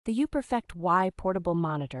The UPERFECT Y Portable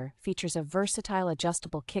Monitor features a versatile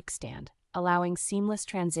adjustable kickstand, allowing seamless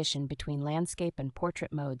transition between landscape and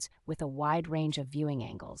portrait modes with a wide range of viewing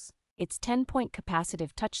angles. Its 10-point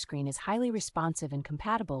capacitive touchscreen is highly responsive and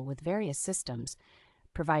compatible with various systems,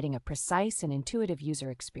 providing a precise and intuitive user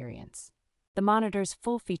experience. The monitor's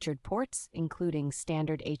full-featured ports, including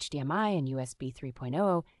standard HDMI and USB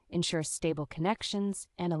 3.0, ensure stable connections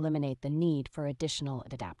and eliminate the need for additional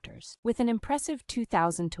adapters. With an impressive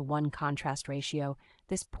 2000:1 contrast ratio,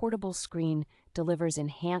 this portable screen delivers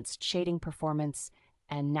enhanced shading performance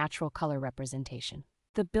and natural color representation.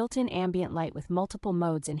 The built-in ambient light with multiple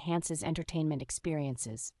modes enhances entertainment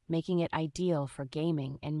experiences, making it ideal for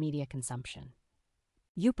gaming and media consumption.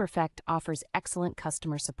 UPERFECT offers excellent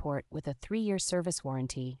customer support with a 3-year service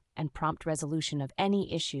warranty and prompt resolution of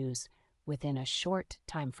any issues within a short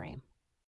time frame.